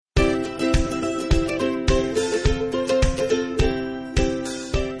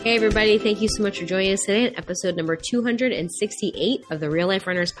Hey everybody, thank you so much for joining us today at episode number 268 of the Real Life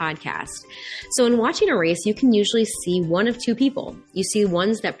Runners podcast. So in watching a race, you can usually see one of two people. You see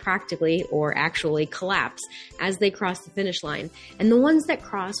ones that practically or actually collapse as they cross the finish line, and the ones that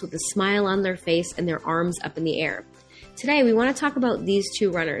cross with a smile on their face and their arms up in the air. Today, we want to talk about these two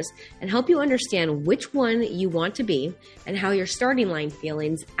runners and help you understand which one you want to be and how your starting line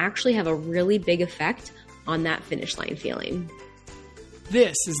feelings actually have a really big effect on that finish line feeling.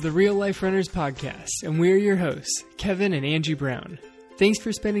 This is the Real Life Runners podcast, and we're your hosts, Kevin and Angie Brown. Thanks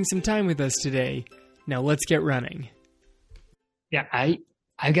for spending some time with us today. Now let's get running. Yeah,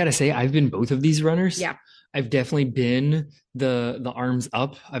 I've got to say, I've been both of these runners. Yeah. I've definitely been the arms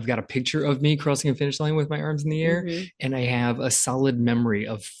up. I've got a picture of me crossing a finish line with my arms in the air, and I have a solid memory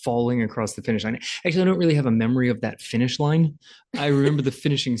of falling across the finish line. Actually, I don't really have a memory of that finish line. I remember the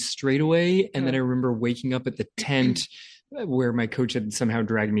finishing straightaway, and then I remember waking up at the tent where my coach had somehow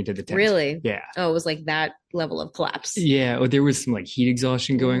dragged me to the tent. Really? Yeah. Oh, it was like that level of collapse. Yeah. Oh, there was some like heat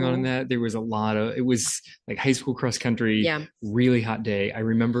exhaustion going on in that. There was it was like high school cross country, really hot day. I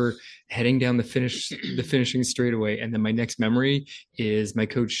remember heading down the finishing straightaway. And then my next memory is my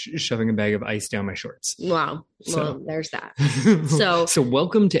coach shoving a bag of ice down my shorts. Wow. So, well, there's that. So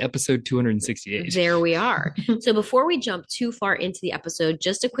welcome to episode 268. There we are. So before we jump too far into the episode,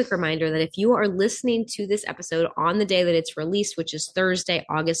 just a quick reminder that if you are listening to this episode on the day that it's released, which is Thursday,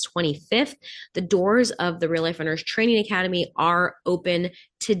 August 25th, the doors of the Real Life Runners Training Academy are open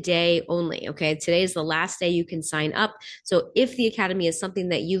today only. Okay. Today is the last day you can sign up. So if the Academy is something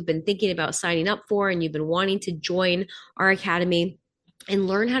that you've been thinking about signing up for and you've been wanting to join our Academy and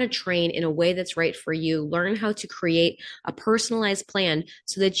learn how to train in a way that's right for you, learn how to create a personalized plan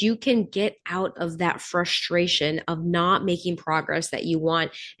so that you can get out of that frustration of not making progress that you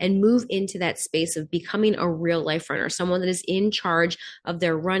want and move into that space of becoming a real life runner, someone that is in charge of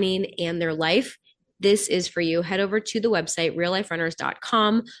their running and their life. This is for you. Head over to the website,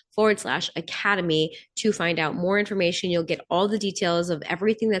 realliferunners.com/academy to find out more information. You'll get all the details of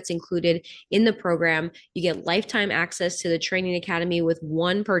everything that's included in the program. You get lifetime access to the training academy with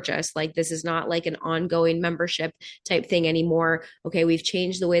one purchase. Like this is not like an ongoing membership type thing anymore. Okay. We've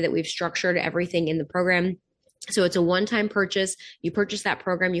changed the way that we've structured everything in the program. So it's a one-time purchase. You purchase that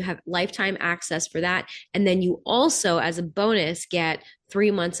program, you have lifetime access for that. And then you also, as a bonus, get 3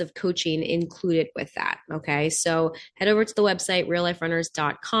 months of coaching included with that. Okay. So head over to the website,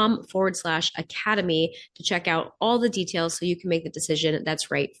 realliferunners.com/academy to check out all the details so you can make the decision that's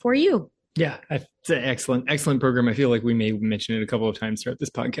right for you. Yeah, it's an excellent program. I feel like we may mention it a couple of times throughout this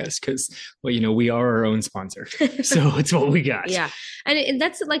podcast because, well, we are our own sponsor. So it's what we got. Yeah. And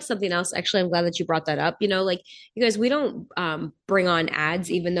that's like something else. Actually, I'm glad that you brought that up. Like you guys, we don't bring on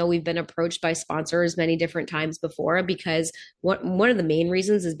ads, even though we've been approached by sponsors many different times before, because one of the main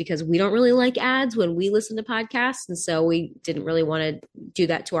reasons is because we don't really like ads when we listen to podcasts. And so we didn't really want to do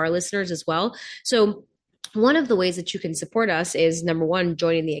that to our listeners as well. So one of the ways that you can support us is, number one,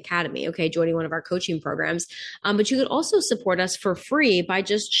 joining the Academy, joining one of our coaching programs. But you could also support us for free by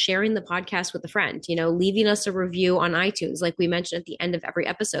just sharing the podcast with a friend, leaving us a review on iTunes, like we mentioned at the end of every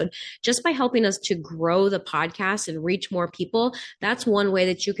episode, just by helping us to grow the podcast and reach more people. That's one way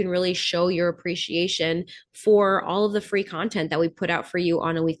that you can really show your appreciation for all of the free content that we put out for you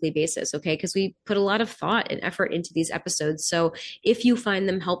on a weekly basis, because we put a lot of thought and effort into these episodes. So if you find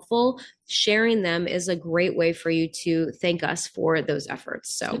them helpful, sharing them is a great way for you to thank us for those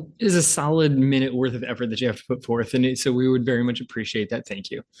efforts. So it is a solid minute worth of effort that you have to put forth. And so we would very much appreciate that. Thank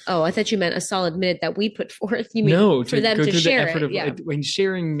you. Oh, I thought you meant a solid minute that we put forth. You mean for them to share it? When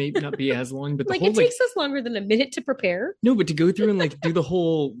sharing may not be as long, but it takes us longer than a minute to prepare. No, but to go through and do the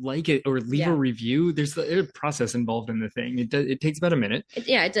whole like it or leave a review, there's a process involved in the thing. It takes about a minute.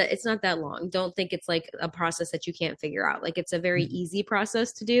 It's not that long. Don't think it's like a process that you can't figure out. Like it's a very easy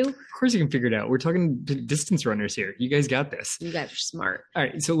process to do. Of course you can figure it out. We're talking distance runners here. You guys got this. You guys are smart. All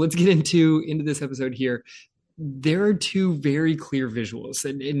right. So let's get into this episode here. There are two very clear visuals.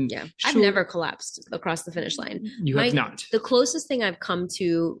 And I've never collapsed across the finish line. You have not. The closest thing I've come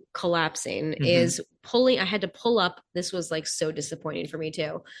to collapsing is pulling. I had to pull up. This was like so disappointing for me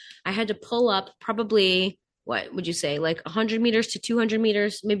too. I had to pull up probably, what would you say, like 100 meters to 200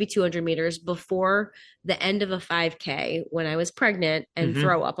 meters, maybe 200 meters before the end of a 5K when I was pregnant and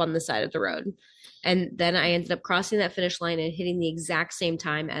throw up on the side of the road. And then I ended up crossing that finish line and hitting the exact same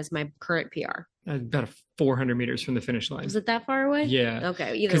time as my current PR. About 400 meters from the finish line. Was it that far away? Yeah.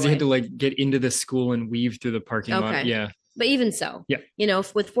 Okay. Because you had to get into the school and weave through the parking lot. Yeah. But even so,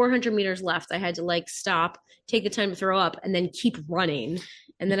 with 400 meters left, I had to stop, take the time to throw up, and then keep running.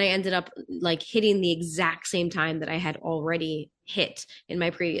 And then I ended up like hitting the exact same time that I had already hit in my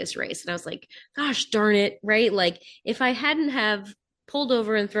previous race. And I was like, gosh darn it, right? Like if I hadn't have pulled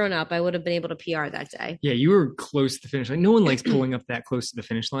over and thrown up, I would have been able to PR that day. Yeah, you were close to the finish line. No one likes pulling up that close to the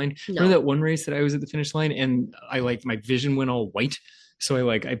finish line. No. Remember that one race that I was at the finish line and I like my vision went all white.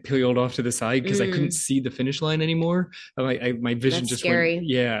 So I peeled off to the side because I couldn't see the finish line anymore. My vision That's just scary. went,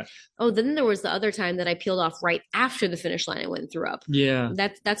 yeah. Oh, then there was the other time that I peeled off right after the finish line and went and threw up. Yeah.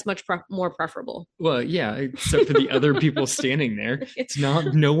 That's much more preferable. Well, yeah, except for the other people standing there. It's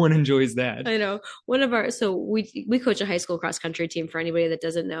not, no one enjoys that. I know. So we coach a high school cross country team for anybody that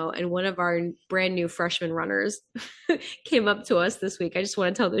doesn't know. And one of our brand new freshman runners came up to us this week. I just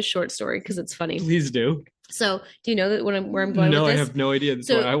want to tell this short story because it's funny. Please do. So do you know that where I'm going with this? No, I have no idea. That's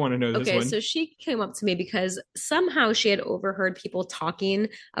why I want to know this one. Okay, so she came up to me because somehow she had overheard people talking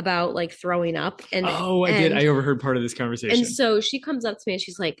about like throwing up. And I did. I overheard part of this conversation. And so she comes up to me and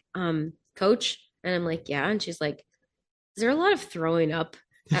she's like, coach? And I'm like, yeah. And she's like, is there a lot of throwing up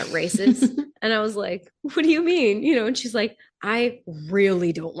at races? And I was like, what do you mean? And she's like, I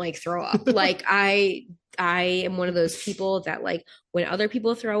really don't like throw up. Like I am one of those people that like when other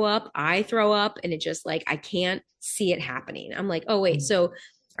people throw up, I throw up and it just like, I can't see it happening. I'm like, oh wait, so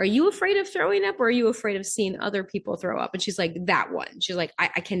are you afraid of throwing up or are you afraid of seeing other people throw up? And she's like, that one. She's like, I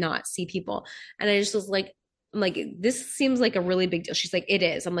cannot see people. And I just was like, I'm like, this seems like a really big deal. She's like, it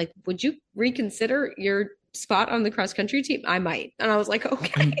is. I'm like, would you reconsider your spot on the cross country team? I might. And I was like,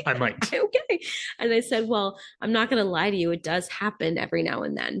 okay, I might. Okay. And I said, well, I'm not going to lie to you. It does happen every now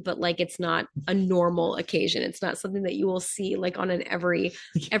and then, but like, it's not a normal occasion. It's not something that you will see like on an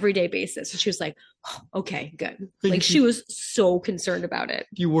everyday basis. And she was like, oh, okay, good. Like she was so concerned about it.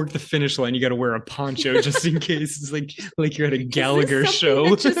 If you work the finish line, you got to wear a poncho just in case. It's like you're at a Gallagher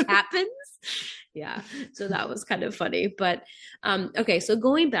show. That just happens. Yeah. So that was kind of funny. But okay. So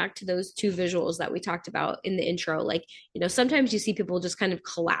going back to those two visuals that we talked about in the intro, like, sometimes you see people just kind of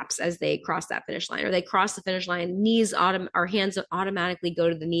collapse as they cross that finish line, or they cross the finish line, our hands automatically go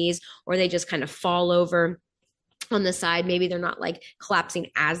to the knees, or they just kind of fall over on the side. Maybe they're not like collapsing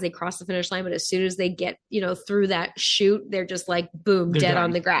as they cross the finish line, but as soon as they get, through that chute, they're just like, boom, dead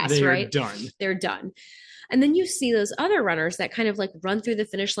on the grass, right? They're done. And then you see those other runners that kind of like run through the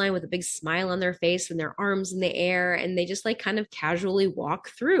finish line with a big smile on their face and their arms in the air. And they just like kind of casually walk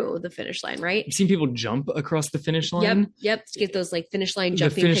through the finish line, right? I've seen people jump across the finish line. Yep. To get those like finish line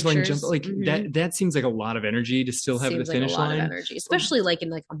jumping pictures. Line jump, like that seems like a lot of energy to still have the finish line. Of energy, especially like in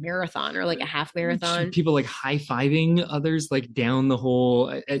like a marathon or like a half marathon. People like high-fiving others like down the whole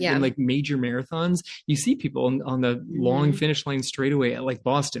in like major marathons. You see people on the long finish line straightaway at like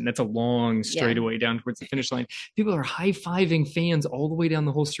Boston. That's a long straightaway down towards the finish line. People are high-fiving fans all the way down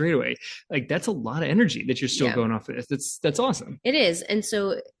the whole straightaway. Like that's a lot of energy that you're still going off with. That's awesome. It is. And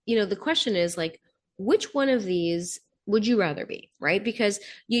so, the question is like, which one of these would you rather be, right? Because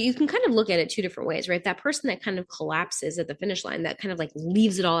you can kind of look at it two different ways, right? That person that kind of collapses at the finish line, that kind of like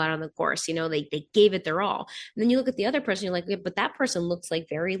leaves it all out on the course, they gave it their all. And then you look at the other person, you're like, yeah, but that person looks like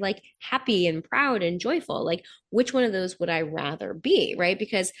very like happy and proud and joyful. Like which one of those would I rather be, right?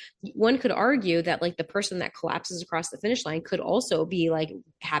 Because one could argue that like the person that collapses across the finish line could also be like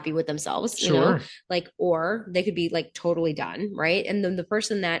happy with themselves, like, or they could be like totally done, right? And then the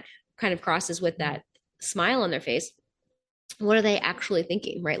person that kind of crosses with that smile on their face, what are they actually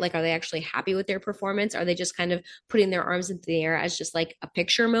thinking, right? Like, are they actually happy with their performance? Are they just kind of putting their arms into the air as just like a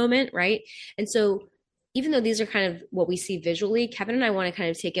picture moment, right? And so even though these are kind of what we see visually, Kevin and I want to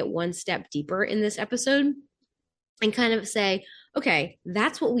kind of take it one step deeper in this episode and kind of say, okay,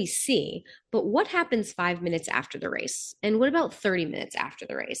 that's what we see, but what happens 5 minutes after the race? And what about 30 minutes after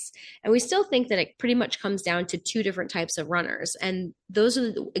the race? And we still think that it pretty much comes down to two different types of runners. And those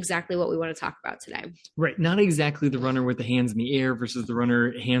are exactly what we want to talk about today. Right. Not exactly the runner with the hands in the air versus the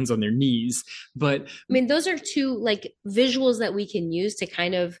runner hands on their knees, but I mean, those are two like visuals that we can use to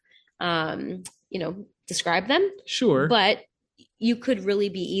kind of, describe them. Sure. But you could really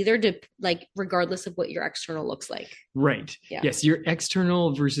be either regardless of what your external looks like. Right. Yeah. Yes. Your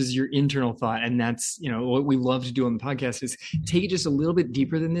external versus your internal thought. And that's, what we love to do on the podcast is take it just a little bit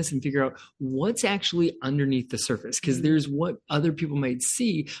deeper than this and figure out what's actually underneath the surface. Because there's what other people might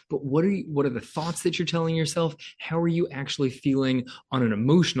see, but what are the thoughts that you're telling yourself? How are you actually feeling on an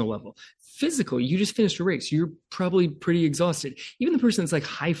emotional level? physical. You just finished a race. You're probably pretty exhausted. Even the person that's like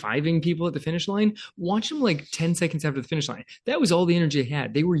high-fiving people at the finish line, watch them like 10 seconds after the finish line. That was all the energy they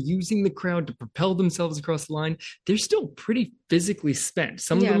had. They were using the crowd to propel themselves across the line. They're still pretty physically spent.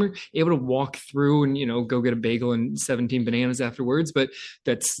 Some of them are able to walk through and, go get a bagel and 17 bananas afterwards, but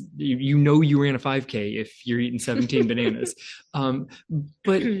that's, you ran a 5K if you're eating 17 bananas.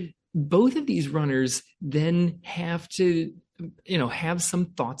 But both of these runners then have to have some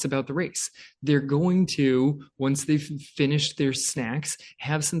thoughts about the race. They're going to, once they've finished their snacks,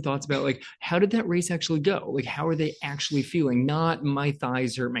 have some thoughts about like, how did that race actually go? Like, how are they actually feeling? Not my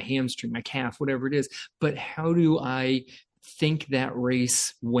thighs hurt, my hamstring, my calf, whatever it is, but how do I think that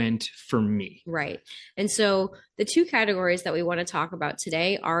race went for me? Right. And so the two categories that we want to talk about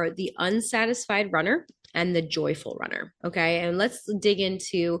today are the unsatisfied runner and the joyful runner. Okay. And let's dig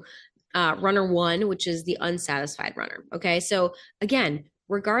into runner one, which is the unsatisfied runner. Okay. So again,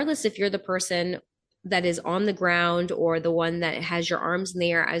 regardless if you're the person that is on the ground or the one that has your arms in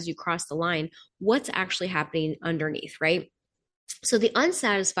the air as you cross the line, what's actually happening underneath, right? So the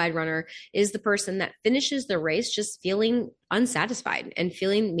unsatisfied runner is the person that finishes the race just feeling unsatisfied and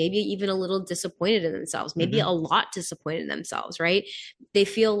feeling maybe even a little disappointed in themselves, maybe a lot disappointed in themselves, right? They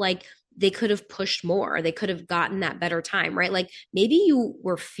feel like they could have pushed more. They could have gotten that better time, right? Like maybe you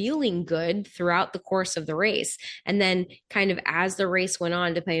were feeling good throughout the course of the race. And then kind of as the race went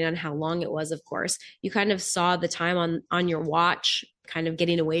on, depending on how long it was, of course, you kind of saw the time on your watch kind of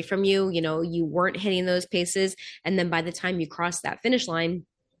getting away from you. You weren't hitting those paces. And then by the time you crossed that finish line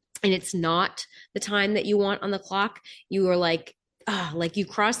and it's not the time that you want on the clock, you were like you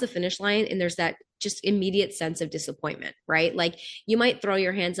cross the finish line and there's that just immediate sense of disappointment, right? Like you might throw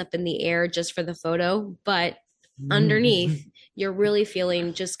your hands up in the air just for the photo, but underneath you're really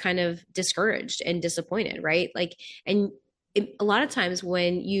feeling just kind of discouraged and disappointed, right? Like, and a lot of times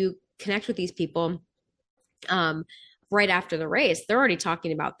when you connect with these people, right after the race, they're already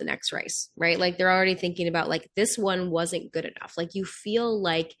talking about the next race, right? Like they're already thinking about like, this one wasn't good enough. Like you feel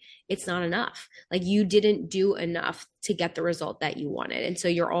like it's not enough. Like you didn't do enough to get the result that you wanted. And so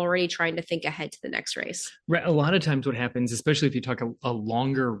you're already trying to think ahead to the next race. Right. A lot of times what happens, especially if you talk a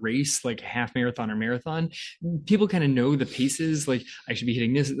longer race, like half marathon or marathon, people kind of know the paces, like I should be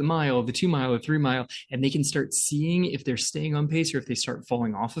hitting this at the mile, the 2 mile, or 3 mile, and they can start seeing if they're staying on pace or if they start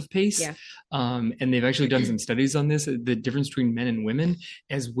falling off of pace. Yeah. And they've actually done some studies on this, the difference between men and women.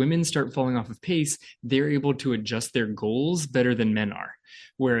 As women start falling off of pace, they're able to adjust their goals better than men are.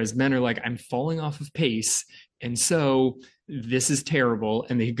 Whereas men are like, I'm falling off of pace. And so this is terrible.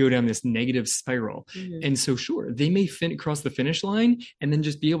 And they go down this negative spiral. And so sure, they may cross the finish line and then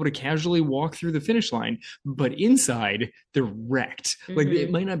just be able to casually walk through the finish line. But inside, they're wrecked. Like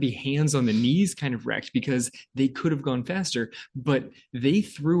it might not be hands on the knees kind of wrecked because they could have gone faster, but they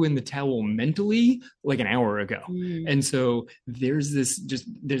threw in the towel mentally like an hour ago. And so there's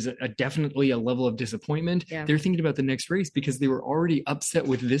definitely a level of disappointment. Yeah. They're thinking about the next race because they were already upset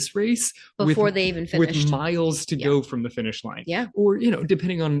with this race before they even finished. With miles to go from the finish line. Yeah. Or,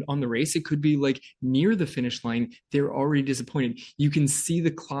 depending on the race, it could be like near the finish line, they're already disappointed. You can see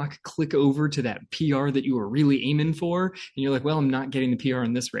the clock click over to that PR that you were really aiming for. And you're like, well, I'm not getting the PR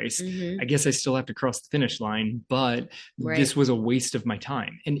in this race. I guess I still have to cross the finish line, but this was a waste of my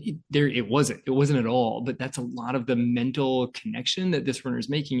time. And it wasn't at all. But that's a lot of the mental connection that this runner is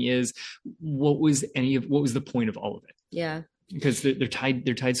making is what was the point of all of it? Yeah. Because they're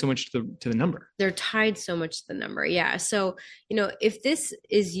tied so much to the number. They're tied so much to the number. Yeah. So, if this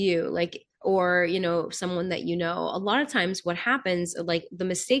is you, like, or, someone that, a lot of times what happens, like the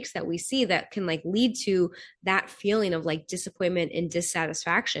mistakes that we see that can like lead to that feeling of like disappointment and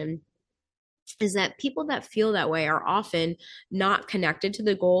dissatisfaction is that people that feel that way are often not connected to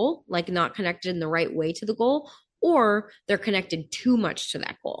the goal, like not connected in the right way to the goal, or they're connected too much to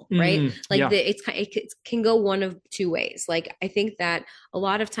that goal, right? It can go one of two ways. Like, I think that a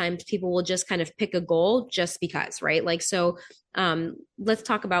lot of times people will just kind of pick a goal just because, right? Like, so let's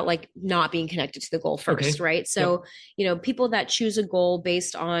talk about like not being connected to the goal first, right? So, people that choose a goal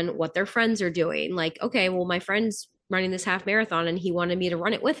based on what their friends are doing, like, okay, well, my friend's running this half marathon and he wanted me to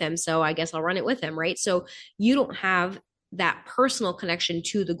run it with him, so I guess I'll run it with him, right? So you don't have that personal connection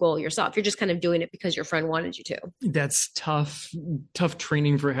to the goal yourself. You're just kind of doing it because your friend wanted you to. That's tough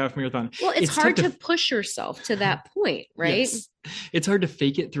training for a half marathon. Well, it's hard to push yourself to that point, right? Yes. It's hard to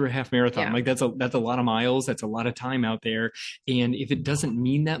fake it through a half marathon. Yeah. Like that's a lot of miles. That's a lot of time out there. And if it doesn't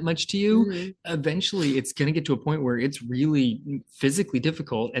mean that much to you, eventually it's going to get to a point where it's really physically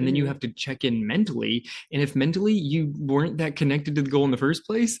difficult. And then you have to check in mentally. And if mentally you weren't that connected to the goal in the first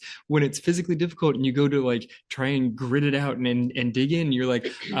place, when it's physically difficult and you go to like try and grit it out and dig in, you're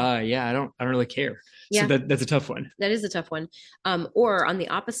like, yeah, I don't really care. Yeah. So that's a tough one. That is a tough one. Or on the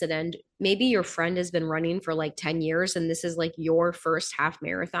opposite end, maybe your friend has been running for like 10 years and this is like your first half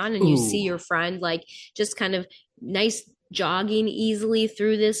marathon, and you see your friend like just kind of nice jogging easily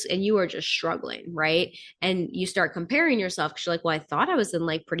through this and you are just struggling, right? And you start comparing yourself because you're like, well, I thought I was in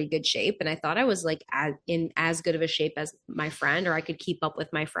like pretty good shape and I thought I was like in as good of a shape as my friend, or I could keep up with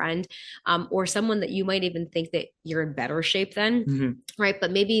my friend, or someone that you might even think that you're in better shape than, right?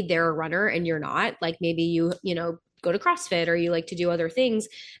 But maybe they're a runner and you're not. Like maybe you know, go to CrossFit or you like to do other things,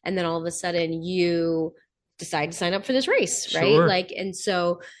 and then all of a sudden you decide to sign up for this race, right? Sure. Like, and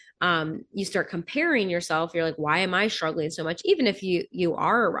so you start comparing yourself. You're like, why am I struggling so much? Even if you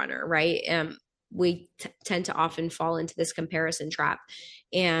are a runner, right? We tend to often fall into this comparison trap.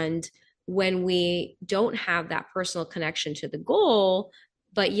 And when we don't have that personal connection to the goal,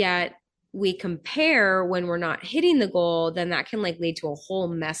 but yet we compare when we're not hitting the goal, then that can like lead to a whole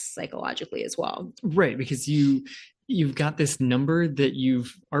mess psychologically as well. Right. Because you've got this number that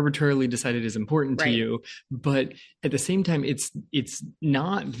you've arbitrarily decided is important to you, but at the same time, it's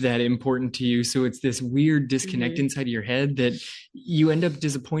not that important to you. So it's this weird disconnect inside of your head that you end up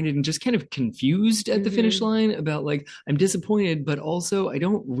disappointed and just kind of confused at the finish line about like, I'm disappointed, but also I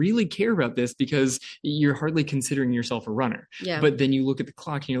don't really care about this because you're hardly considering yourself a runner. Yeah. But then you look at the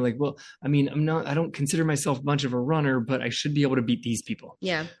clock and you're like, well, I mean, I don't consider myself much of a runner, but I should be able to beat these people.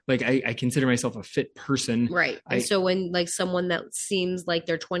 Yeah. Like I consider myself a fit person. Right. And so when like someone that seems like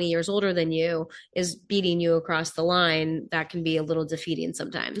they're 20 years older than you is beating you across the line, that can be a little defeating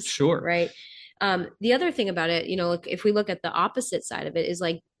sometimes. Sure. Right. The other thing about it, you know, if we look at the opposite side of it, is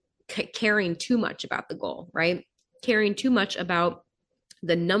like caring too much about the goal, right? Caring too much about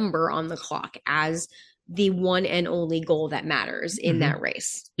the number on the clock as the one and only goal that matters in that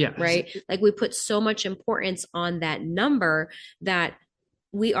race. Yeah. Right. Like we put so much importance on that number that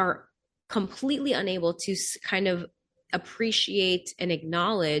we are completely unable to kind of appreciate and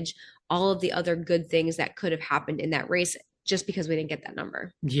acknowledge all of the other good things that could have happened in that race just because we didn't get that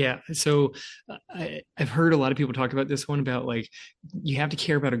number. Yeah. So I've heard a lot of people talk about this one about like, you have to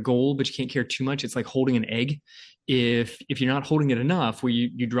care about a goal, but you can't care too much. It's like holding an egg. If you're not holding it enough, well,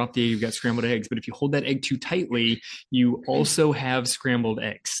 you drop the egg, you've got scrambled eggs. But if you hold that egg too tightly, you also have scrambled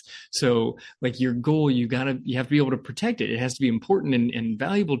eggs. So like your goal, you have to be able to protect it. It has to be important and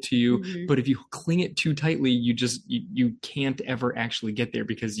valuable to you. But if you cling it too tightly, you can't ever actually get there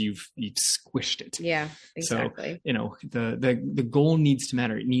because you've squished it. Yeah, exactly. So, you know, the goal needs to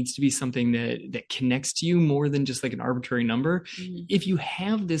matter. It needs to be something that connects to you more than just like an arbitrary number. If you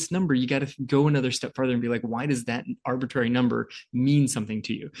have this number, you got to go another step further and be like, why does that arbitrary number mean something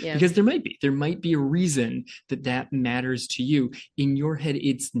to you? Yeah. Because there might be a reason that matters to you. In your head,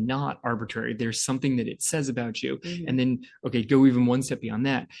 it's not arbitrary. There's something that it says about you. And then, okay, go even one step beyond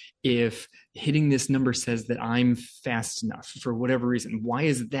that. If hitting this number says that I'm fast enough for whatever reason, why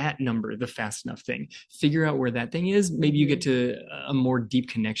is that number the fast enough thing? Figure out where that thing is. Maybe you get to a more deep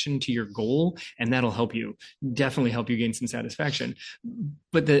connection to your goal, and that'll definitely help you gain some satisfaction.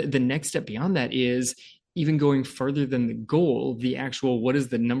 But the next step beyond that is even going further than the goal, the actual, what does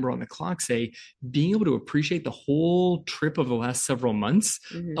the number on the clock say? Being able to appreciate the whole trip of the last several months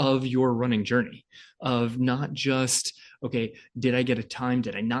of your running journey, of not just, okay, did I get a time?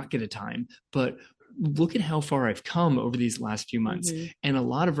 Did I not get a time? But look at how far I've come over these last few months. And a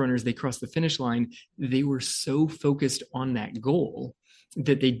lot of runners, they cross the finish line. They were so focused on that goal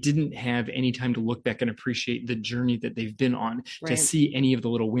that they didn't have any time to look back and appreciate the journey that they've been on to see any of the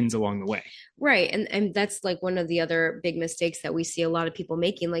little wins along the way. Right. And that's like one of the other big mistakes that we see a lot of people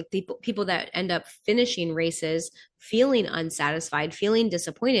making, like people that end up finishing races feeling unsatisfied, feeling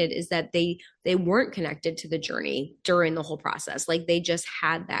disappointed, is that they weren't connected to the journey during the whole process. Like they just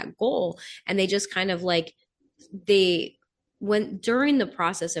had that goal and they just kind of like they went during the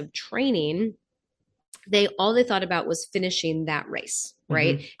process of training, all they thought about was finishing that race,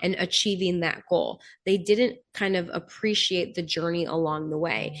 right? And achieving that goal. They didn't kind of appreciate the journey along the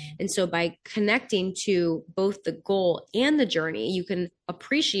way. And so by connecting to both the goal and the journey, you can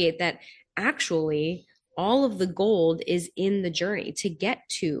appreciate that actually all of the gold is in the journey to get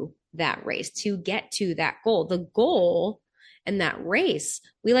to that race, to get to that goal. The goal and that race,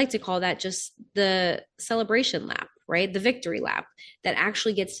 we like to call that just the celebration lap, right? The victory lap that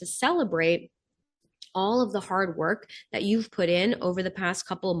actually gets to celebrate all of the hard work that you've put in over the past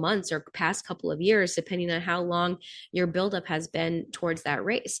couple of months or past couple of years, depending on how long your buildup has been towards that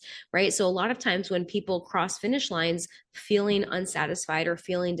race, right? So a lot of times when people cross finish lines feeling unsatisfied or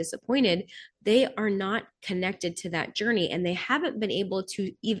feeling disappointed, they are not connected to that journey, and they haven't been able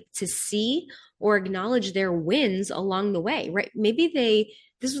to see or acknowledge their wins along the way, right? Maybe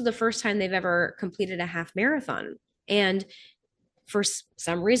this was the first time they've ever completed a half marathon, and for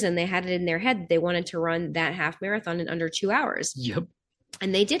some reason they had it in their head they wanted to run that half marathon in under 2 hours. Yep.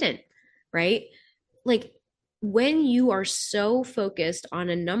 And they didn't, right? Like, when you are so focused on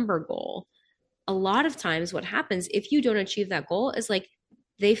a number goal, a lot of times what happens if you don't achieve that goal is like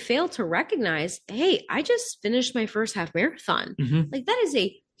they fail to recognize, hey, I just finished my first half marathon. Like, that is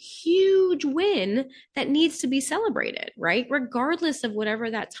a huge win that needs to be celebrated, right? Regardless of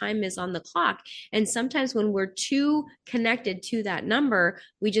whatever that time is on the clock. And sometimes when we're too connected to that number,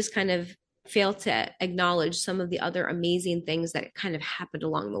 we just kind of fail to acknowledge some of the other amazing things that kind of happened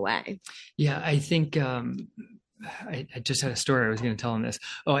along the way. Yeah, I think I just had a story I was going to tell on this.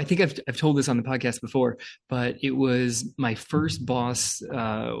 Oh, I think I've told this on the podcast before, but it was my first boss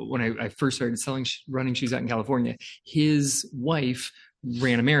when I first started selling running shoes out in California. His wife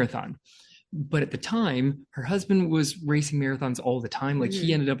ran a marathon, but at the time her husband was racing marathons all the time. Like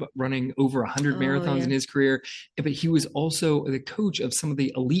he ended up running over 100 marathons in his career, but he was also the coach of some of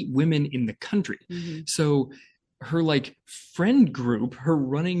the elite women in the country. So her like friend group, her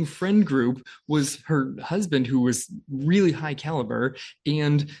running friend group was her husband, who was really high caliber,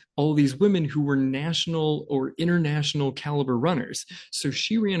 and all these women who were national or international caliber runners. So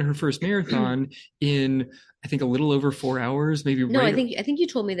she ran her first marathon in, I think, a little over 4 hours, maybe. No, I think you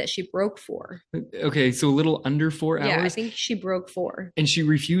told me that she broke 4. Okay, so a little under 4 hours. Yeah, I think she broke 4. And she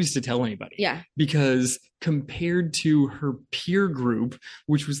refused to tell anybody. Yeah. Because compared to her peer group,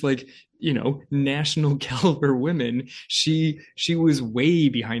 which was like, you know, national caliber women, she was way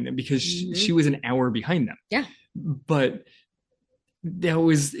behind them because she was an hour behind them. Yeah. But that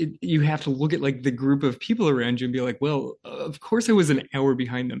was it. You have to look at like the group of people around you and be like, well, of course I was an hour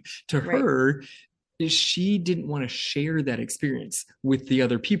behind them. To her, she didn't want to share that experience with the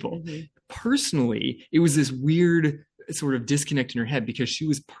other people. Personally, it was this weird sort of disconnect in her head because she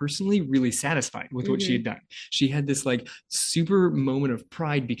was personally really satisfied with what she had done. She had this like super moment of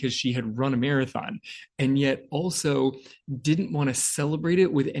pride because she had run a marathon, and yet also didn't want to celebrate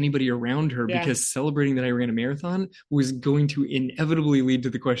it with anybody around her because celebrating that I ran a marathon was going to inevitably lead to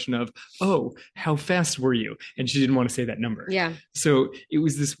the question of, oh, how fast were you? And she didn't want to say that number. Yeah. So it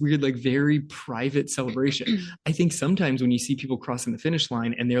was this weird, like very private celebration. I think sometimes when you see people crossing the finish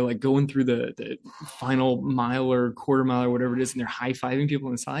line and they're like going through the final mile or quarter mile or whatever it is, and they're high-fiving people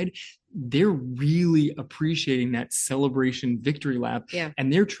inside, they're really appreciating that celebration victory lap. Yeah.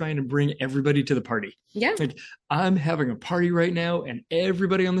 And they're trying to bring everybody to the party. Yeah. Like, I'm having a party right now, and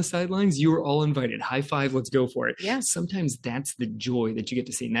everybody on the sidelines, you are all invited. High five, let's go for it. Yeah. Sometimes that's the joy that you get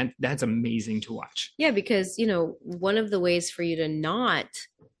to see. And that's amazing to watch. Yeah, because, you know, one of the ways for you to not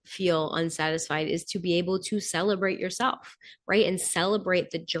feel unsatisfied is to be able to celebrate yourself, right? And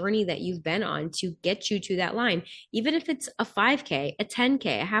celebrate the journey that you've been on to get you to that line. Even if it's a 5K, a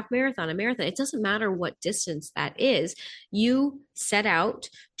 10K, a half marathon, a marathon, it doesn't matter what distance that is. You set out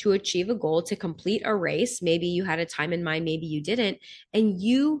to achieve a goal, to complete a race. Maybe you had a time in mind, maybe you didn't, and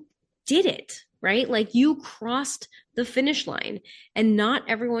you did it, right? Like, you crossed the finish line, and not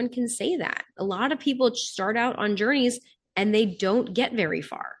everyone can say that. A lot of people start out on journeys and they don't get very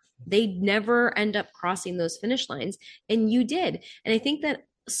far. They never end up crossing those finish lines, and you did. And I think that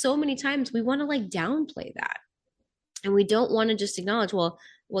so many times we want to like downplay that, and we don't want to just acknowledge, well,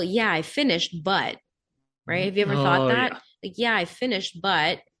 yeah, I finished, but, right? Have you ever thought that? Yeah. Like, yeah, I finished,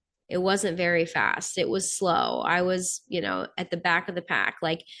 but it wasn't very fast. It was slow. I was, you know, at the back of the pack.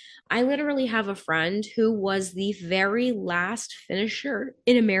 Like, I literally have a friend who was the very last finisher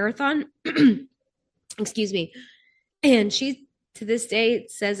in a marathon. Excuse me. And she, to this day,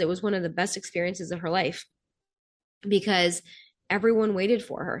 says it was one of the best experiences of her life because everyone waited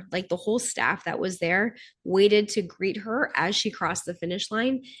for her. Like, the whole staff that was there waited to greet her as she crossed the finish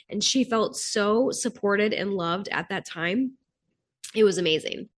line. And she felt so supported and loved at that time. It was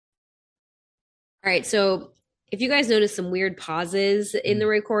amazing. All right. So if you guys notice some weird pauses in the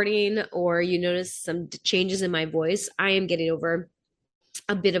recording, or you notice some changes in my voice, I am getting over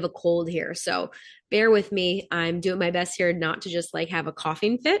a bit of a cold here. So bear with me. I'm doing my best here not to just like have a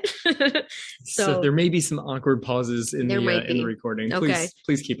coughing fit. so there may be some awkward pauses in the recording. Okay.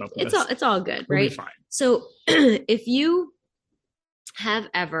 Please keep up with us. It's all good, right? We'll be fine. So if you have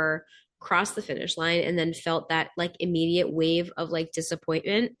ever crossed the finish line and then felt that like immediate wave of like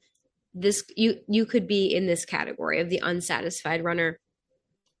disappointment, this, you could be in this category of the unsatisfied runner.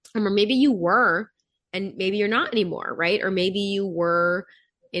 Or maybe you were, and maybe you're not anymore, right? Or maybe you were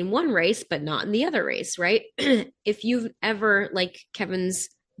in one race, but not in the other race, right? If you've ever, like Kevin's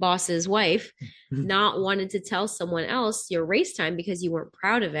boss's wife, not wanted to tell someone else your race time because you weren't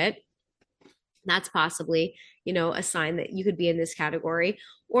proud of it, that's possibly, a sign that you could be in this category.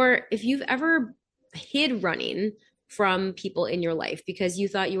 Or if you've ever hid running from people in your life because you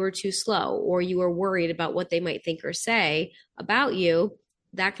thought you were too slow, or you were worried about what they might think or say about you,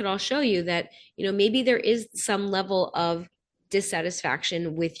 that could all show you that, maybe there is some level of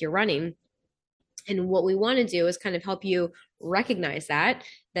dissatisfaction with your running. And what we want to do is kind of help you recognize that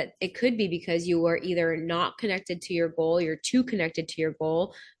it could be because you are either not connected to your goal, you're too connected to your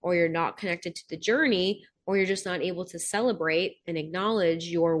goal, or you're not connected to the journey, or you're just not able to celebrate and acknowledge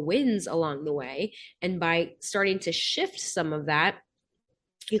your wins along the way. And by starting to shift some of that,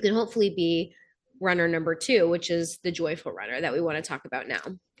 you can hopefully be runner number 2, which is the joyful runner that we want to talk about now.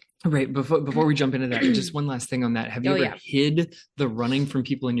 Right. Before we jump into that, just one last thing on that. Have you ever hid the running from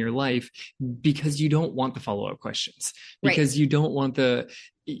people in your life because you don't want the follow-up questions? Because you don't want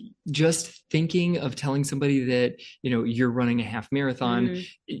just thinking of telling somebody that, you're running a half marathon,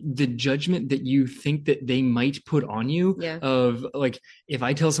 the judgment that you think that they might put on you of like, if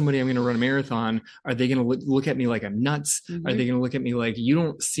I tell somebody I'm going to run a marathon, are they going to look at me like I'm nuts? Are they going to look at me like, you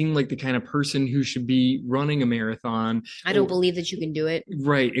don't seem like the kind of person who should be running a marathon? I don't believe that you can do it.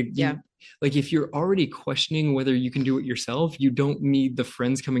 Right. Like if you're already questioning whether you can do it yourself, you don't need the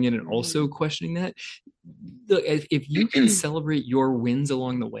friends coming in and also questioning that. If you can celebrate your wins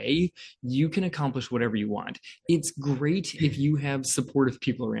along the way, you can accomplish whatever you want. It's great if you have supportive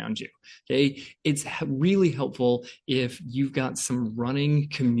people around you. Okay. It's really helpful if you've got some running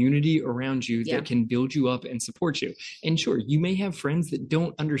community around you that can build you up and support you. And sure, you may have friends that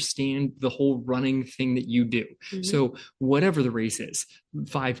don't understand the whole running thing that you do. So whatever the race is,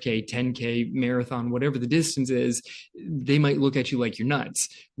 5K, 10K, marathon, whatever the distance is, they might look at you like you're nuts,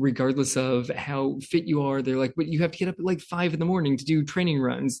 regardless of how fit you are. They're like, but you have to get up at like 5 a.m. to do training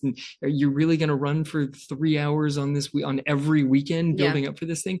runs. And are you really going to run for 3 hours on every weekend building up for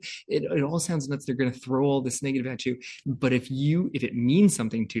this thing? It all sounds nuts. They're going to throw all this negative at you. But if it means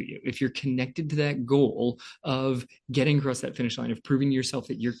something to you, if you're connected to that goal of getting across that finish line, of proving to yourself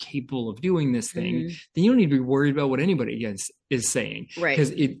that you're capable of doing this thing, then you don't need to be worried about what anybody is saying,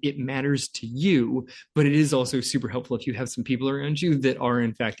 because it matters to you, but it is also super helpful if you have some people around you that are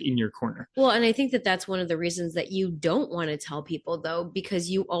in fact in your corner. Well, and I think that that's one of the reasons that you don't want to tell people, though, because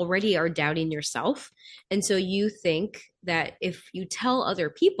you already are doubting yourself. And so you think that if you tell other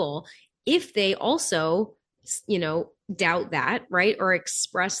people, if they also, doubt that, right, or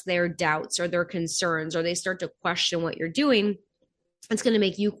express their doubts or their concerns, or they start to question what you're doing, it's going to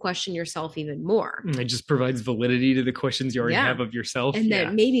make you question yourself even more. It just provides validity to the questions you already have of yourself. And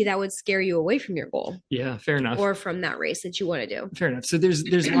then maybe that would scare you away from your goal. Yeah, fair enough. Or from that race that you want to do. Fair enough. So there's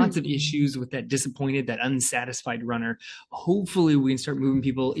lots of issues with that disappointed, that unsatisfied runner. Hopefully we can start moving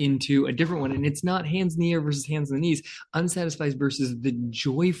people into a different one. And it's not hands in the air versus hands on the knees. Unsatisfied versus the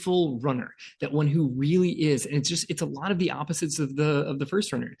joyful runner, that one who really is. And it's a lot of the opposites of the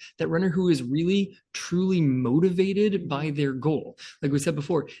first runner. That runner who is really, truly motivated by their goal. Like we said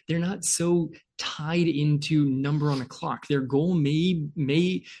before, they're not so tied into number on a clock. Their goal may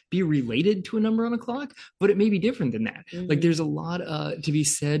be related to a number on a clock, but it may be different than that. Like there's a lot to be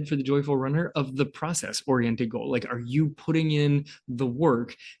said for the joyful runner of the process oriented goal. Like, are you putting in the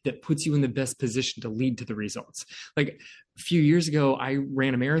work that puts you in the best position to lead to the results? Like a few years ago, I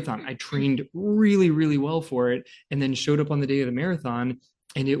ran a marathon. I trained really, really well for it, and then showed up on the day of the marathon,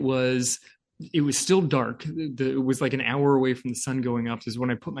 and it was still dark. It was like an hour away from the sun going up. Is when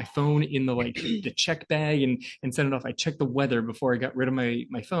I put my phone in the check bag and sent it off. I checked the weather before I got rid of my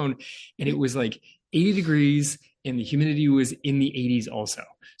phone, and it was like 80 degrees and the humidity was in the 80s also.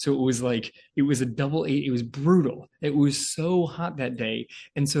 So it was a double 8. It was brutal. It was so hot that day.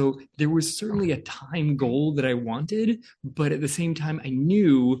 And so there was certainly a time goal that I wanted, but at the same time, I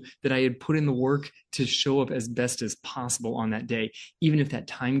knew that I had put in the work to show up as best as possible on that day, even if that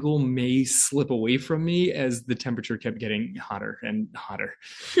time goal may slip away from me as the temperature kept getting hotter and hotter.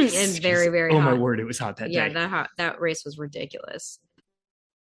 And very, very hot. Oh my word, it was hot that day. Yeah, that race was ridiculous.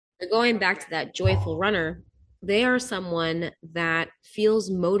 Going back to that joyful runner, they are someone that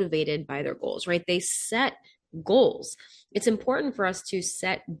feels motivated by their goals, right? They set goals. It's important for us to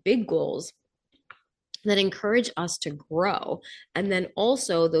set big goals that encourage us to grow. And then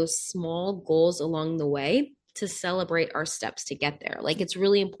also those small goals along the way to celebrate our steps to get there. Like it's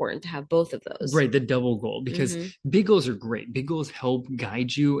really important to have both of those. Right, the double goal, because big goals are great. Big goals help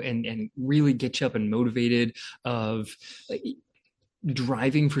guide you and really get you up and motivated of like,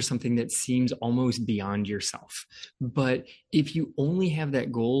 driving for something that seems almost beyond yourself. But if you only have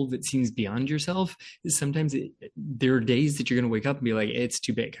that goal that seems beyond yourself, sometimes there are days that you're going to wake up and be like, it's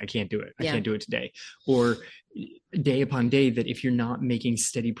too big. I can't do it. I can't do it today. Or day upon day, that if you're not making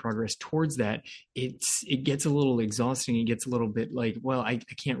steady progress towards that, it gets a little exhausting. It gets a little bit like, well, I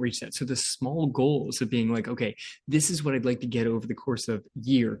can't reach that. So the small goals of being like, okay, this is what I'd like to get over the course of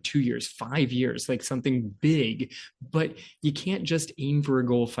year, 2 years, 5 years, like something big, but you can't just aim for a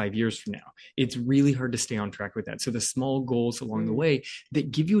goal 5 years from now. It's really hard to stay on track with that. So the small goals along the way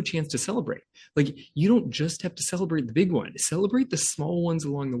that give you a chance to celebrate. Like you don't just have to celebrate the big one, celebrate the small ones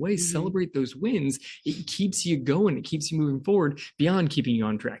along the way, celebrate those wins. It keeps you going. It keeps you moving forward beyond keeping you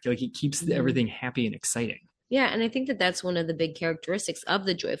on track. Like it keeps everything happy and exciting. Yeah. And I think that that's one of the big characteristics of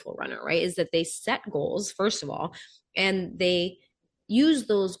the joyful runner, right? Is that they set goals, first of all, and they use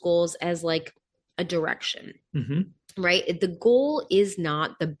those goals as like a direction. Right? The goal is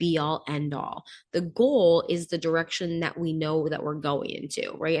not the be all end all. The goal is the direction that we know that we're going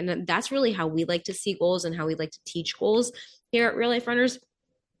into, right? And that's really how we like to see goals and how we like to teach goals here at Real Life Runners.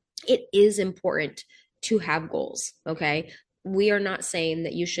 It is important to have goals, okay? We are not saying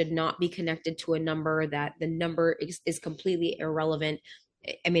that you should not be connected to a number, that the number is completely irrelevant.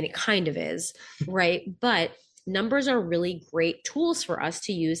 I mean, it kind of is, right? But numbers are really great tools for us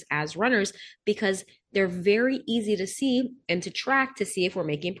to use as runners because they're very easy to see and to track to see if we're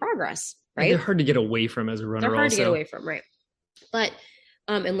making progress, right? And they're hard to get away from as a runner. They're hard also to get away from, right? But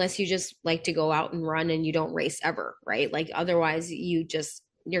unless you just like to go out and run and you don't race ever, right? Like otherwise you're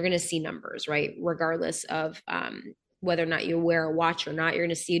going to see numbers, right? Regardless of whether or not you wear a watch or not, you're going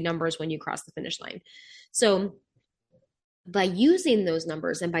to see numbers when you cross the finish line. So by using those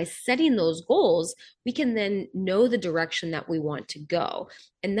numbers and by setting those goals, we can then know the direction that we want to go.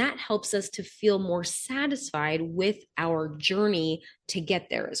 And that helps us to feel more satisfied with our journey to get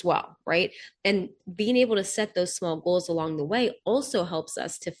there as well, right? And being able to set those small goals along the way also helps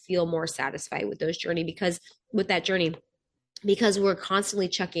us to feel more satisfied with that journey because we're constantly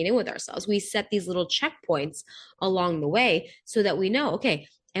checking in with ourselves. We set these little checkpoints along the way so that we know, okay,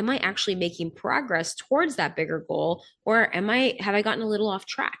 am I actually making progress towards that bigger goal? Or have I gotten a little off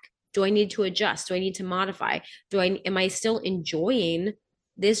track? Do I need to adjust? Do I need to modify? Am I still enjoying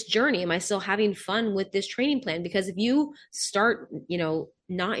this journey? Am I still having fun with this training plan? Because if you start,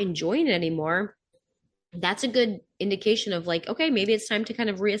 not enjoying it anymore, that's a good indication of like, okay, maybe it's time to kind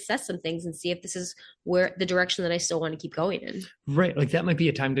of reassess some things and see if this is where the direction that I still want to keep going in. Right. Like that might be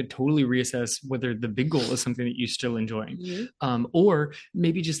a time to totally reassess whether the big goal is something that you're still enjoying. Or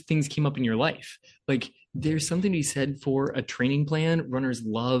maybe just things came up in your life. Like there's something to be said for a training plan. Runners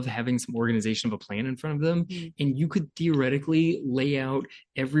love having some organization of a plan in front of them. And you could theoretically lay out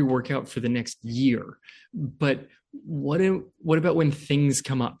every workout for the next year. But what about when things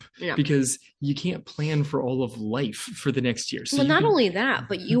come up? Because you can't plan for all of life for the next year. So not only that,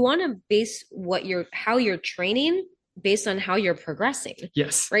 but you want to base how you're training based on how you're progressing.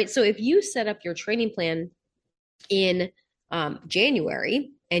 Yes. Right. So if you set up your training plan in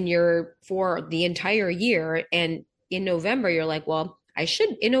January and you're for the entire year, and in November you're like, well,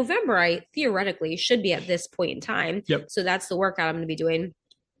 in November I theoretically should be at this point in time. So that's the workout I'm going to be doing.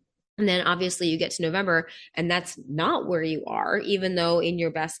 And then obviously you get to November and that's not where you are, even though in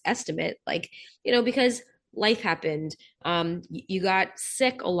your best estimate, like, because life happened, you got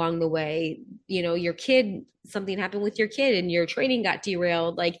sick along the way, something happened with your kid and your training got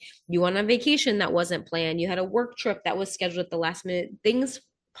derailed. Like you went on vacation that wasn't planned. You had a work trip that was scheduled at the last minute. Things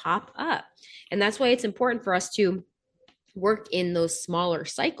pop up. And that's why it's important for us to work in those smaller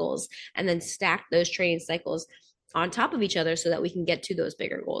cycles and then stack those training cycles on top of each other so that we can get to those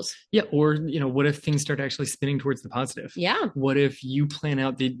bigger goals. Yeah. Or, what if things start actually spinning towards the positive? Yeah. What if you plan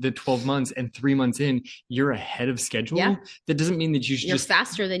out the 12 months and 3 months in, you're ahead of schedule? Yeah. That doesn't mean that you're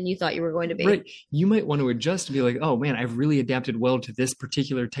faster than you thought you were going to be. Right. You might want to adjust to be like, oh man, I've really adapted well to this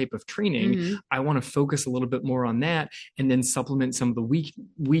particular type of training. I want to focus a little bit more on that and then supplement some of the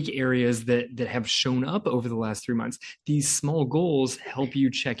weak areas that have shown up over the last 3 months. These small goals help you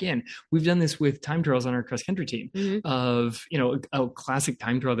check in. We've done this with time trials on our cross country team. Of, a classic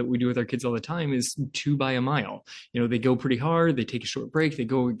time trial that we do with our kids all the time is 2 by a mile. They go pretty hard, they take a short break, they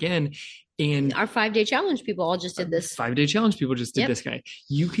go again. And our 5-day challenge people all just did this. 5-day challenge people just did this guy.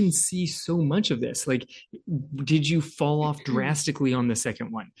 You can see so much of this. Like, did you fall off drastically on the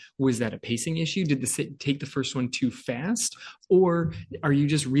second one? Was that a pacing issue? Did take the first one too fast? Or are you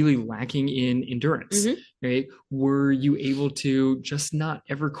just really lacking in endurance, right? Were you able to just not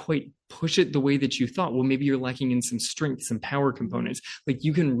ever quite push it the way that you thought? Well, maybe you're lacking in some strength, some power components. Like,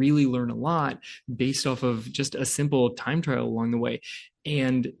 you can really learn a lot based off of just a simple time trial along the way.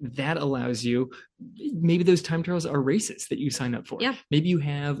 And that allows you, maybe those time trials are races that you sign up for. Yeah. Maybe you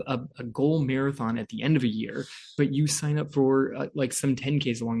have a goal marathon at the end of a year, but you sign up for like some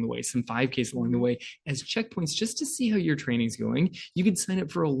 10Ks along the way, some 5Ks along the way as checkpoints just to see how your training's going. You could sign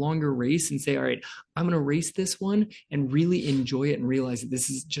up for a longer race and say, all right, I'm going to race this one and really enjoy it and realize that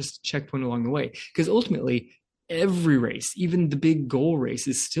this is just a checkpoint along the way. Because ultimately, every race, even the big goal race,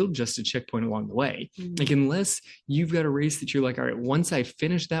 is still just a checkpoint along the way. Like, unless you've got a race that you're like, all right, once I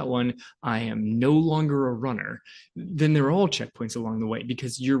finish that one, I am no longer a runner, then they're all checkpoints along the way,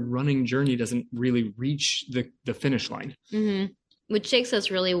 because your running journey doesn't really reach the finish line. Which takes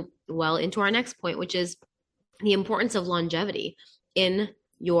us really well into our next point, which is the importance of longevity in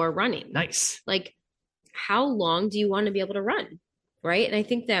your running. Nice. Like, how long do you want to be able to run? Right. And I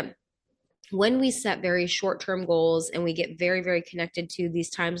think that when we set very short-term goals and we get very, very connected to these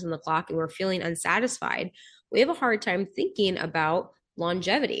times on the clock and we're feeling unsatisfied, we have a hard time thinking about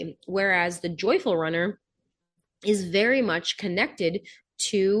longevity. Whereas the joyful runner is very much connected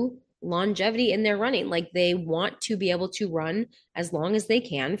to longevity in their running. Like, they want to be able to run as long as they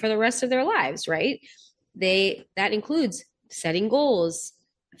can for the rest of their lives, right? That includes setting goals,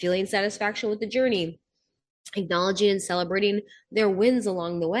 feeling satisfaction with the journey, acknowledging and celebrating their wins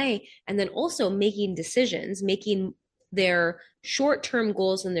along the way, and then also making decisions, making their short-term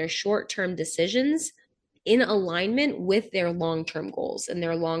goals and their short-term decisions in alignment with their long-term goals and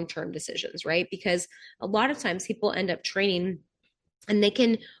their long-term decisions, right? Because a lot of times people end up training and they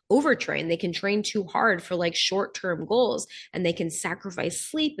can overtrain. They can train too hard for like short-term goals, and they can sacrifice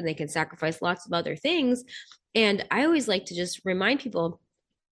sleep and they can sacrifice lots of other things. And I always like to just remind people,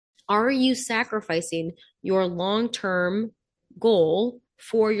 are you sacrificing your long-term goal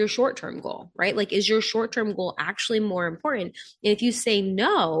for your short-term goal, right? Like, is your short-term goal actually more important? And if you say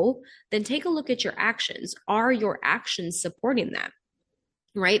no, then take a look at your actions. Are your actions supporting that,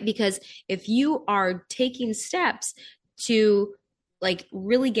 right? Because if you are taking steps to like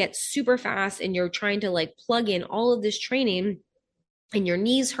really get super fast and you're trying to like plug in all of this training and your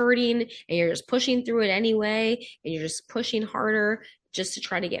knee's hurting and you're just pushing through it anyway, and you're just pushing harder just to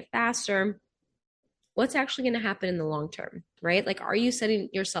try to get faster, what's actually going to happen in the long term, right? Like, are you setting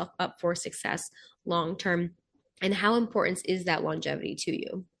yourself up for success long term? And how important is that longevity to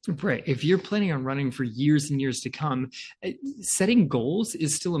you? Right. If you're planning on running for years and years to come, setting goals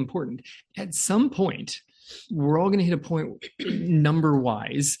is still important. At some point, we're all going to hit a point number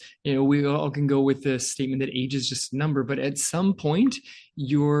wise. You know, we all can go with the statement that age is just a number, but at some point,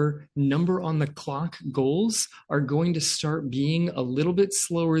 your number on the clock goals are going to start being a little bit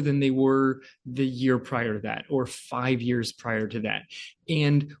slower than they were the year prior to that, or 5 years prior to that.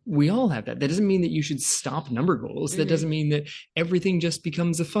 And we all have that. That doesn't mean that you should stop number goals. That doesn't mean that everything just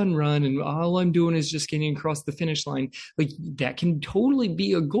becomes a fun run and all I'm doing is just getting across the finish line. Like, that can totally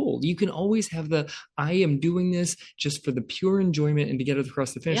be a goal. You can always have I am doing this just for the pure enjoyment and to get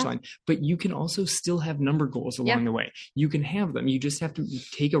across the finish line. But you can also still have number goals along the way. You can have them. You just have to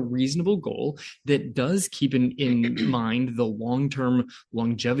take a reasonable goal that does keep in mind the long-term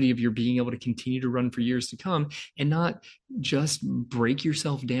longevity of your being able to continue to run for years to come, and not just break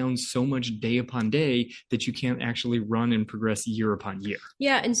yourself down so much day upon day that you can't actually run and progress year upon year.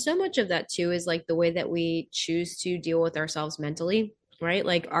 Yeah. And so much of that too is like the way that we choose to deal with ourselves mentally, right?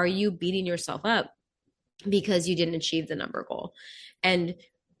 Like, are you beating yourself up because you didn't achieve the number goal? And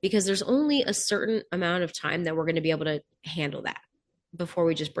because there's only a certain amount of time that we're going to be able to handle that before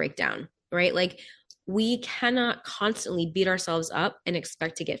we just break down, right? Like, we cannot constantly beat ourselves up and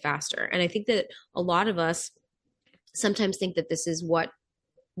expect to get faster. And I think that a lot of us sometimes think that this is what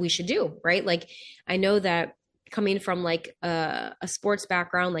we should do, right? Like, I know that coming from like a sports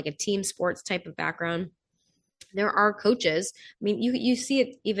background, like a team sports type of background, there are coaches. I mean, you see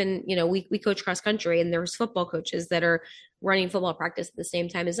it even, you know, we coach cross country, and there's football coaches that are running football practice at the same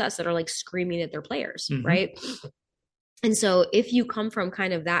time as us that are like screaming at their players, right? And so if you come from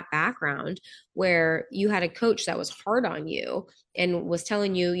kind of that background where you had a coach that was hard on you and was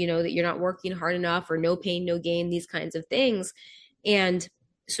telling you, you know, that you're not working hard enough, or no pain, no gain, these kinds of things. And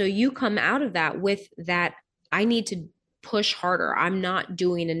so you come out of that with that, I need to push harder, I'm not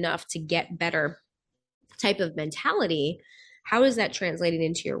doing enough to get better type of mentality. how is that translating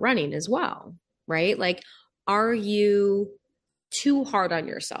into your running as well? Right? Like, are you too hard on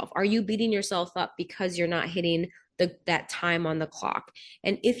yourself? Are you beating yourself up because you're not hitting that time on the clock?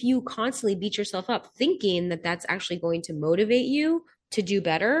 And if you constantly beat yourself up thinking that that's actually going to motivate you to do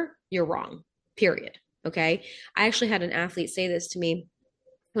better, you're wrong, period. Okay. I actually had an athlete say this to me,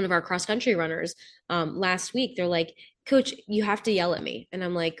 one of our cross country runners, last week. They're like, Coach, you have to yell at me. And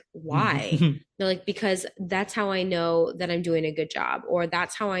I'm like, why? They're like, because that's how I know that I'm doing a good job, or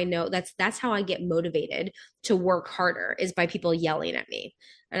that's how I know that's how I get motivated to work harder, is by people yelling at me.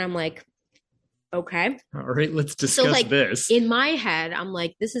 And I'm like, okay. All right, let's discuss this. In my head, I'm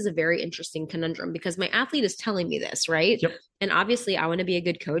like, this is a very interesting conundrum, because my athlete is telling me this, right? Yep. And obviously I want to be a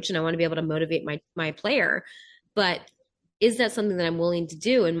good coach and I want to be able to motivate my player, but is that something that I'm willing to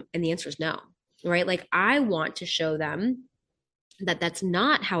do? And the answer is no, right? Like, I want to show them that that's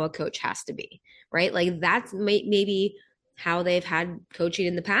not how a coach has to be, right? Like, that's maybe how they've had coaching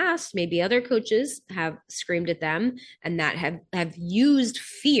in the past. Maybe other coaches have screamed at them and that have used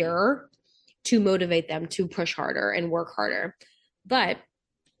fear to motivate them to push harder and work harder. But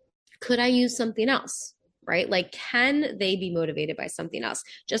could I use something else, right? Like, can they be motivated by something else?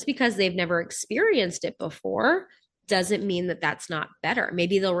 Just because they've never experienced it before doesn't mean that that's not better.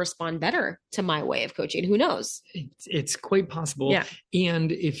 Maybe they'll respond better to my way of coaching. Who knows? It's quite possible. Yeah.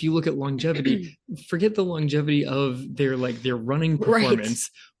 And if you look at longevity, forget the longevity of their running performance.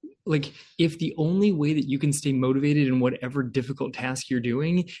 Right. Like, if the only way that you can stay motivated in whatever difficult task you're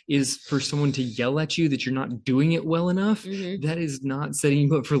doing is for someone to yell at you that you're not doing it well enough, that is not setting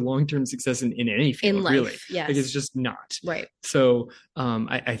you up for long-term success in any field, in life, really. Yes. Like, it's just not. Right. So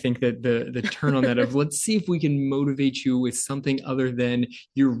I think that the turn on that of let's see if we can motivate you with something other than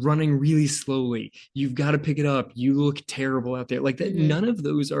you're running really slowly, you've got to pick it up, you look terrible out there. Like that, none of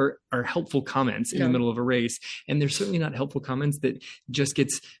those are helpful comments in the middle of a race. And they're certainly not helpful comments that just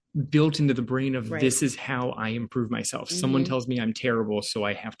gets built into the brain of this is how I improve myself. Someone tells me I'm terrible, so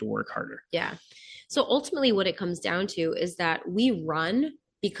I have to work harder. Yeah. So ultimately what it comes down to is that we run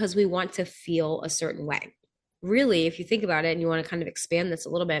because we want to feel a certain way. Really, if you think about it and you want to kind of expand this a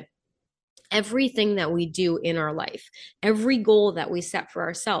little bit, everything that we do in our life, every goal that we set for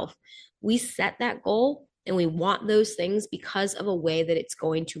ourselves, we set that goal and we want those things because of a way that it's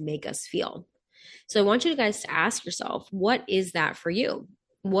going to make us feel. So I want you guys to ask yourself, what is that for you?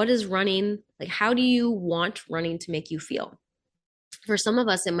 What is running? Like, how do you want running to make you feel? For some of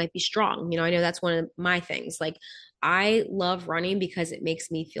us, it might be strong. I know that's one of my things. Like, I love running because it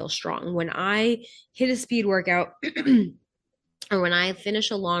makes me feel strong. When I hit a speed workout or when I finish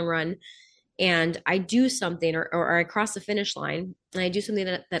a long run and I do something or I cross the finish line and I do something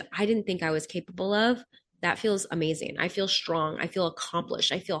that I didn't think I was capable of, that feels amazing. I feel strong. I feel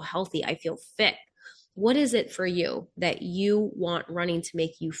accomplished. I feel healthy. I feel fit. What is it for you that you want running to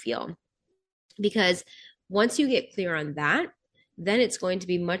make you feel? Because once you get clear on that, then it's going to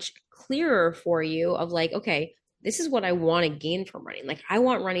be much clearer for you of like, okay, this is what I want to gain from running. Like, I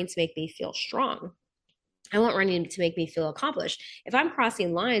want running to make me feel strong. I want running to make me feel accomplished. If I'm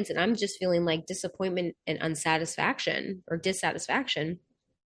crossing lines and I'm just feeling like disappointment and unsatisfaction or dissatisfaction,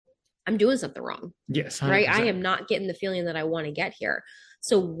 I'm doing something wrong. Yes. 100%. Right. I am not getting the feeling that I want to get here.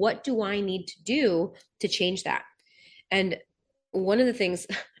 So what do I need to do to change that? And one of the things,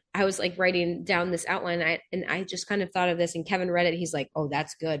 I was like writing down this outline and I just kind of thought of this, and Kevin read it. He's like, oh,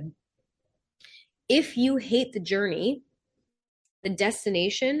 that's good. If you hate the journey, the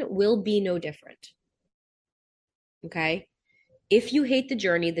destination will be no different. Okay. If you hate the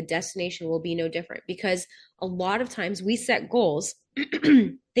journey, the destination will be no different, because a lot of times we set goals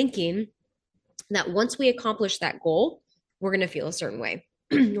thinking that once we accomplish that goal, we're going to feel a certain way.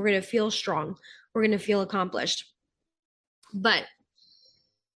 We're going to feel strong. We're going to feel accomplished. But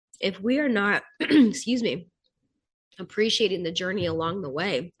if we are not, excuse me, appreciating the journey along the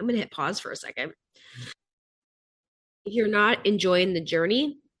way, I'm going to hit pause for a second. If you're not enjoying the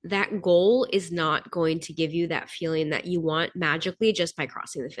journey, that goal is not going to give you that feeling that you want magically just by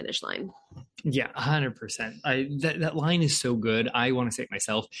crossing the finish line. Yeah, 100%. That line is so good. I want to say it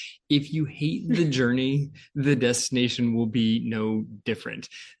myself. If you hate the journey, the destination will be no different.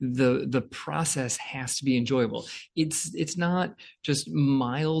 The process has to be enjoyable. It's not just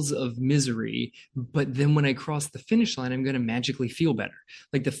miles of misery, but then when I cross the finish line, I'm going to magically feel better.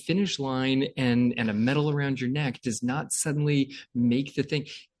 Like, the finish line and a medal around your neck does not suddenly make the thing.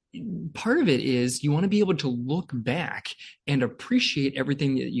 part of it is you want to be able to look back and appreciate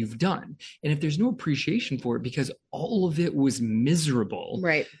everything that you've done. And if there's no appreciation for it because all of it was miserable,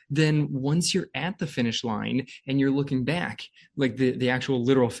 Right. then once you're at the finish line and you're looking back, like the actual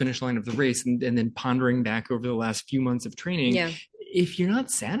literal finish line of the race, and then pondering back over the last few months of training, Yeah. if you're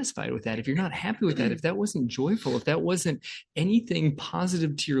not satisfied with that, if you're not happy with that, if that wasn't joyful, if that wasn't anything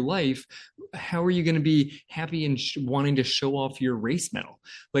positive to your life, how are you going to be happy and wanting to show off your race medal?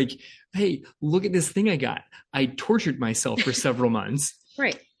 Like, hey, look at this thing I got. I tortured myself for several months.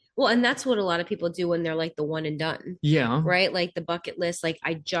 Right. Well, and that's what a lot of people do when they're like the one and done. Yeah. Right. Like the bucket list, like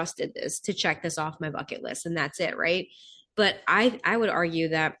I just did this to check this off my bucket list and that's it. Right. But I would argue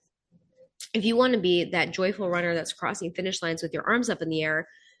that if you want to be that joyful runner that's crossing finish lines with your arms up in the air,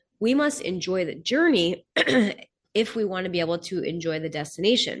 we must enjoy the journey if we want to be able to enjoy the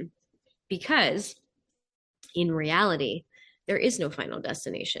destination. Because in reality, there is no final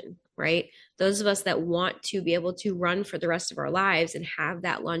destination, right? Those of us that want to be able to run for the rest of our lives and have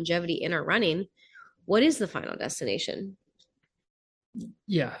that longevity in our running, what is the final destination?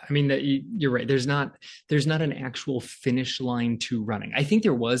 Yeah, I mean that you're right. There's not an actual finish line to running. I think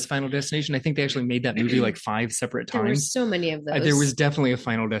there was Final Destination. I think they actually made that movie like 5 separate times. There were so many of those. There was definitely a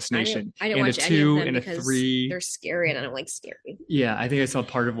Final Destination. I didn't and watch a any 2 of them and a because 3. they're scary and I don't like scary. Yeah, I think I saw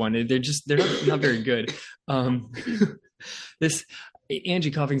part of one. They're not very good. This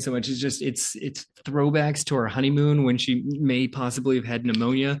Angie coughing so much is just it's throwbacks to our honeymoon when she may possibly have had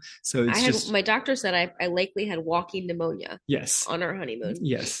pneumonia. So it's my doctor said I likely had walking pneumonia. Yes. On our honeymoon.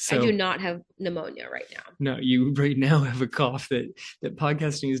 Yes. So, I do not have pneumonia right now. No, you right now have a cough that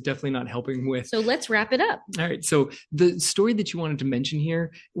podcasting is definitely not helping with. So let's wrap it up. All right. So the story that you wanted to mention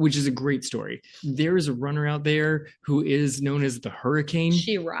here, which is a great story. There is a runner out there who is known as the Hurricane.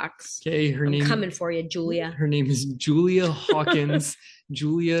 She rocks. Okay. I'm coming for you, Julia. Her name is Julia Hawkins.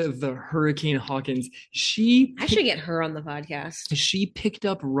 Julia the Hurricane Hawkins. I should get her on the podcast. She picked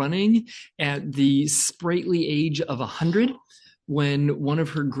up running at the sprightly age of 100 when one of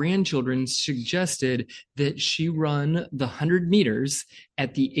her grandchildren suggested that she run the 100 meters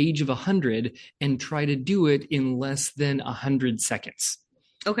at the age of 100 and try to do it in less than 100 seconds.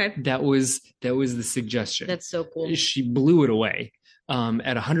 Okay. That was the suggestion. That's so cool. She blew it away.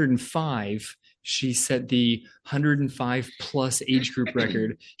 At 105, she set the 105 plus age group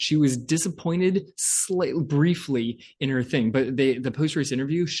record. She was disappointed briefly in her thing, but the post-race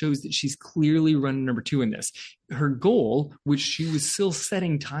interview shows that she's clearly running number 2 in this. Her goal, which she was still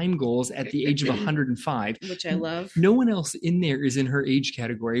setting time goals at the age of 105, which I love. No one else in there is in her age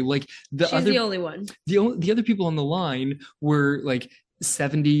category. Like she's the only one. The other people on the line were like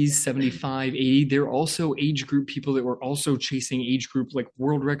 70s, 75, 80. They're also age group people that were also chasing age group like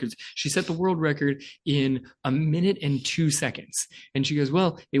world records. She set the world record in 1 minute and 2 seconds. And she goes,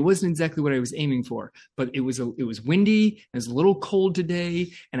 well, it wasn't exactly what I was aiming for, but it was windy. It was a little cold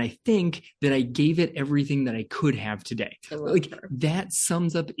today. And I think that I gave it everything that I could have today. Like her. That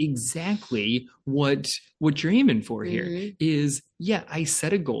sums up exactly what you're aiming for here is, yeah, I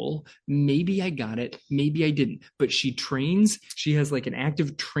set a goal. Maybe I got it. Maybe I didn't. But she trains. She has like an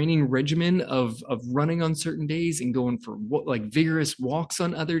active training regimen of running on certain days and going for vigorous walks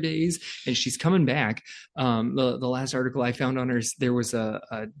on other days. And she's coming back. The last article I found on her, there was a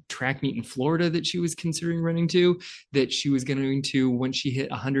track meet in Florida that she was considering running to, that she was going to when she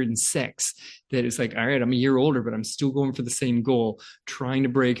hit 106. That it's like, all right, I'm a year older, but I'm still going for the same goal, trying to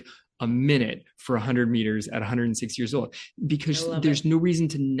break a minute for 100 meters at 106 years old, because there's no reason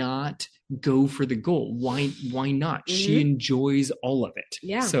to not go for the goal. Why not? She enjoys all of it.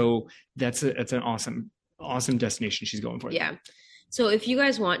 Yeah. So that's an awesome destination she's going for. Yeah. So if you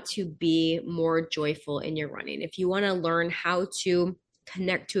guys want to be more joyful in your running, if you want to learn how to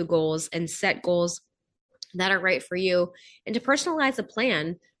connect to goals and set goals that are right for you, and to personalize a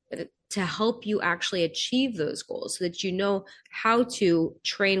plan to help you actually achieve those goals, so that you know how to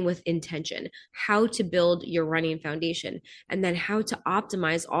train with intention, how to build your running foundation, and then how to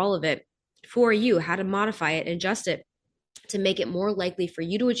optimize all of it for you, how to modify it and adjust it to make it more likely for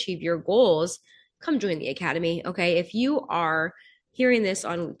you to achieve your goals, come join the Academy. Okay. If you are hearing this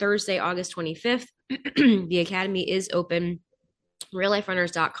on Thursday, August 25th, the Academy is open,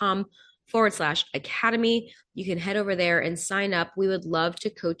 realliferunners.com/academy. You can head over there and sign up. We would love to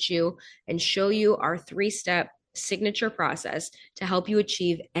coach you and show you our 3-step signature process to help you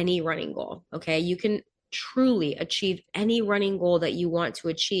achieve any running goal. Okay. You can truly achieve any running goal that you want to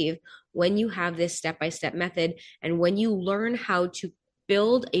achieve when you have this step-by-step method, and when you learn how to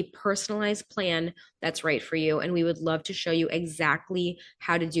build a personalized plan that's right for you. And we would love to show you exactly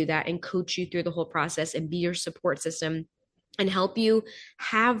how to do that and coach you through the whole process and be your support system and help you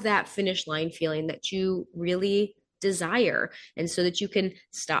have that finish line feeling that you really desire. And so that you can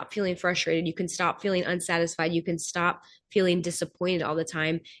stop feeling frustrated, you can stop feeling unsatisfied, you can stop feeling disappointed all the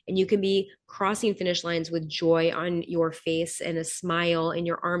time, and you can be crossing finish lines with joy on your face and a smile and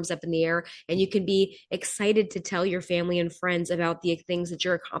your arms up in the air. And you can be excited to tell your family and friends about the things that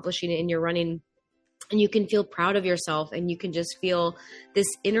you're accomplishing in your running. And you can feel proud of yourself, and you can just feel this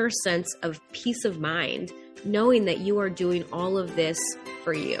inner sense of peace of mind, knowing that you are doing all of this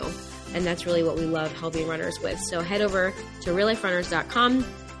for you. And that's really what we love helping runners with. So head over to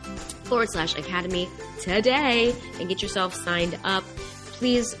realliferunners.com/academy today and get yourself signed up.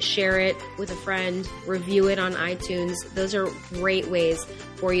 Please share it with a friend, review it on iTunes. Those are great ways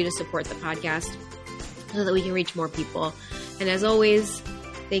for you to support the podcast so that we can reach more people. And as always,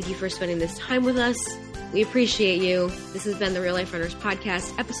 thank you for spending this time with us. We appreciate you. This has been the Real Life Runners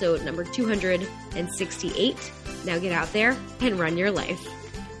Podcast, episode number 268. Now get out there and run your life.